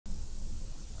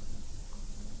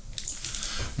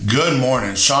Good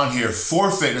morning, Sean here for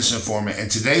Fitness Informant,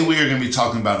 and today we are going to be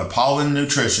talking about Apollon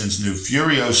Nutrition's new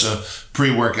Furiosa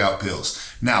pre-workout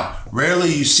pills. Now,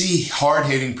 rarely you see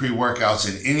hard-hitting pre-workouts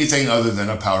in anything other than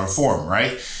a powder form,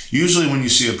 right? Usually when you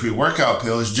see a pre-workout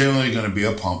pill, it's generally going to be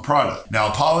a pump product. Now,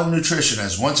 Apollon Nutrition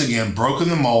has once again broken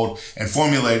the mold and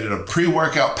formulated a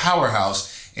pre-workout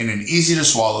powerhouse in an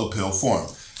easy-to-swallow pill form.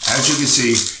 As you can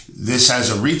see, this has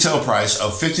a retail price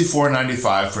of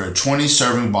 $54.95 for a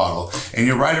 20-serving bottle, and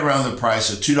you're right around the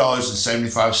price of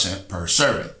 $2.75 per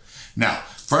serving. Now,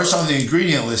 first on the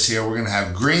ingredient list here, we're going to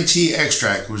have green tea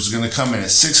extract, which is going to come in at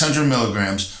 600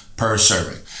 milligrams per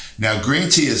serving. Now, green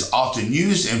tea is often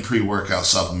used in pre-workout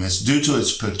supplements due to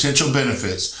its potential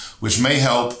benefits, which may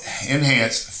help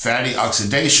enhance fatty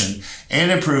oxidation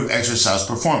and improve exercise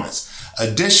performance.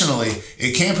 Additionally,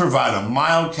 it can provide a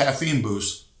mild caffeine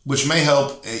boost, which may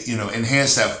help,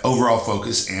 enhance that overall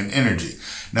focus and energy.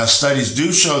 Now, studies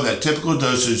do show that typical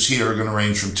dosage here are going to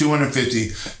range from 250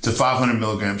 to 500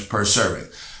 milligrams per serving.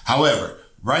 However,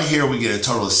 right here we get a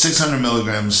total of 600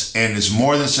 milligrams, and it's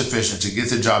more than sufficient to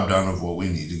get the job done of what we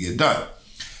need to get done.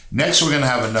 Next, we're going to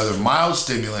have another mild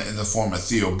stimulant in the form of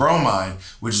theobromine,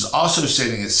 which is also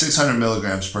sitting at 600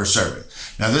 milligrams per serving.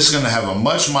 Now, this is going to have a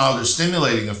much milder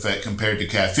stimulating effect compared to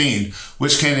caffeine,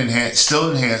 which can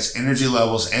still enhance energy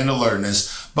levels and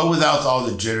alertness, but without all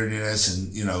the jitteriness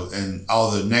and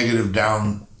all the negative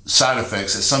side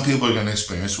effects that some people are going to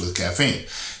experience with caffeine.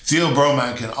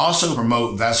 Theobromine can also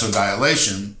promote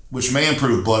vasodilation, which may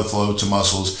improve blood flow to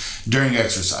muscles during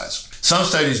exercise. Some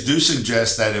studies do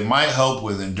suggest that it might help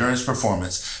with endurance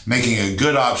performance, making a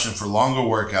good option for longer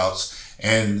workouts,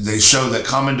 and they show that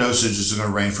common dosages are going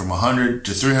to range from 100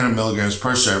 to 300 milligrams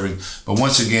per serving, but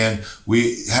once again,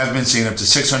 we have been seeing up to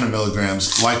 600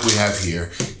 milligrams like we have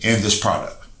here in this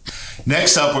product.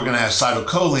 Next up, we're going to have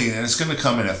acetylcholine, and it's going to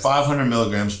come in at 500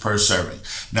 milligrams per serving.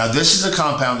 Now, this is a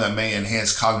compound that may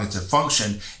enhance cognitive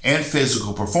function and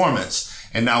physical performance.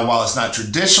 And now, while it's not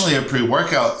traditionally a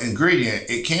pre-workout ingredient,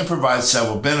 it can provide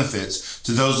several benefits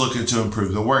to those looking to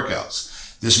improve their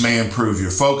workouts. This may improve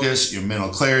your focus, your mental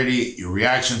clarity, your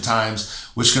reaction times,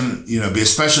 which can be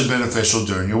especially beneficial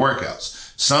during your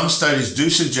workouts. Some studies do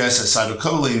suggest that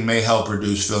acetylcholine may help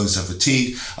reduce feelings of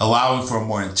fatigue, allowing for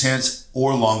more intense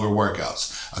or longer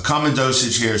workouts. A common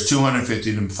dosage here is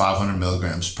 250 to 500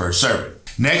 milligrams per serving.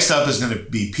 Next up is going to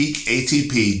be Peak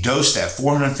ATP, dosed at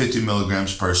 450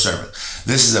 milligrams per serving.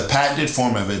 This is a patented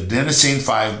form of adenosine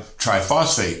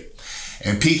 5-triphosphate,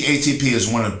 and Peak ATP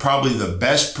is one of probably the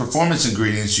best performance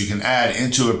ingredients you can add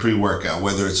into a pre-workout,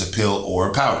 whether it's a pill or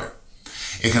a powder.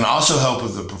 It can also help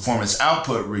with the performance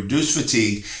output, reduce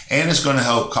fatigue, and it's going to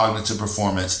help cognitive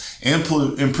performance,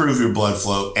 improve your blood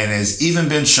flow, and has even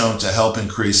been shown to help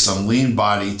increase some lean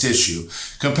body tissue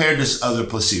compared to other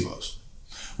placebos.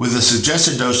 With a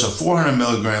suggested dose of 400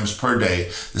 milligrams per day,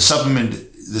 the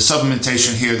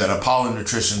supplementation here that Apollon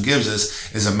Nutrition gives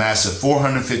us is a massive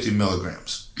 450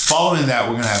 milligrams. Following that,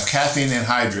 we're going to have caffeine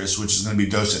anhydrous, which is going to be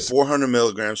dosed at 400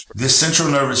 milligrams. This central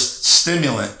nervous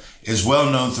stimulant is well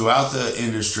known throughout the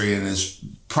industry and is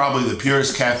probably the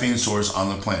purest caffeine source on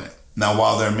the planet. Now,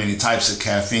 while there are many types of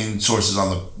caffeine sources on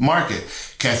the market,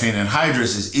 caffeine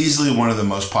anhydrous is easily one of the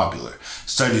most popular.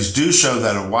 Studies do show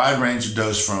that a wide range of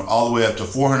dose from all the way up to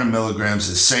 400 milligrams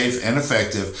is safe and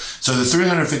effective. So the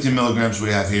 350 milligrams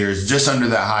we have here is just under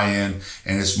that high end,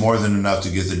 and it's more than enough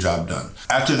to get the job done.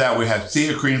 After that, we have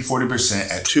Theacrine 40%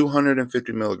 at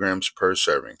 250 milligrams per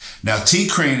serving. Now,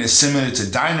 Theacrine is similar to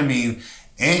dynamine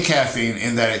and caffeine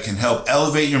in that it can help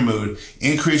elevate your mood,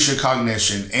 increase your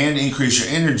cognition, and increase your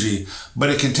energy, but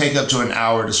it can take up to an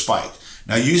hour to spike.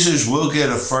 Now, users will get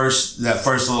that first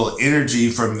little energy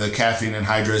from the caffeine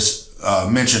anhydrous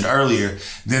mentioned earlier,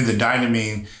 then the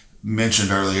dynamine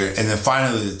mentioned earlier, and then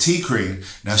finally the Theacrine.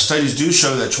 Now, studies do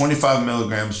show that 25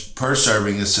 milligrams per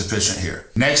serving is sufficient here.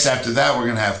 Next, after that, we're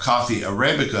going to have coffee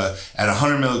Arabica at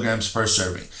 100 milligrams per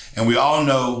serving. And we all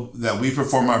know that we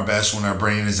perform our best when our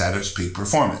brain is at its peak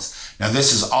performance. Now,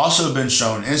 this has also been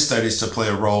shown in studies to play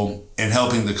a role in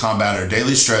helping to combat our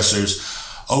daily stressors,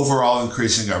 overall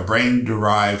increasing our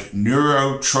brain-derived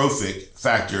neurotrophic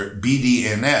factor,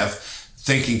 BDNF,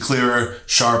 thinking clearer,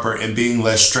 sharper, and being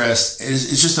less stressed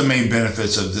is just the main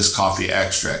benefits of this coffee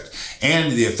extract.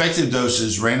 And the effective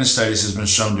doses, random studies has been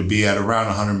shown to be at around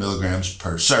 100 milligrams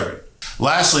per serving.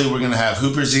 Lastly, we're going to have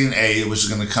Huperzine A, which is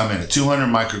going to come in at 200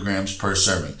 micrograms per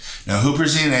serving. Now,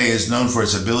 Huperzine A is known for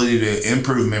its ability to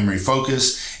improve memory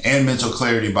focus and mental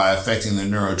clarity by affecting the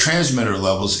neurotransmitter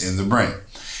levels in the brain.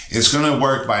 It's going to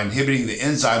work by inhibiting the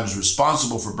enzymes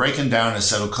responsible for breaking down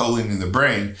acetylcholine in the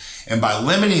brain. And by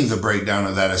limiting the breakdown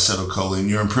of that acetylcholine,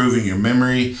 you're improving your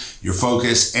memory, your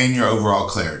focus, and your overall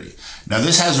clarity. Now,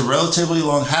 this has a relatively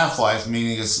long half-life,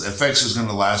 meaning its effects is going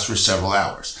to last for several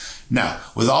hours. Now,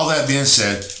 with all that being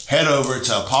said, head over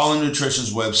to Apollon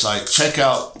Nutrition's website, check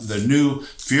out the new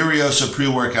Furiosa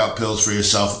pre-workout pills for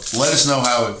yourself. Let us know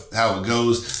how it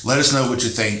goes. Let us know what you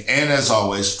think. And as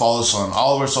always, follow us on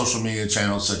all of our social media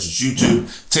channels such as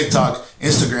YouTube, TikTok,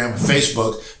 Instagram,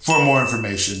 Facebook for more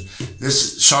information.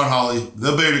 This is Sean Hawley,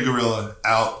 the Bearded Gorilla,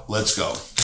 out. Let's go.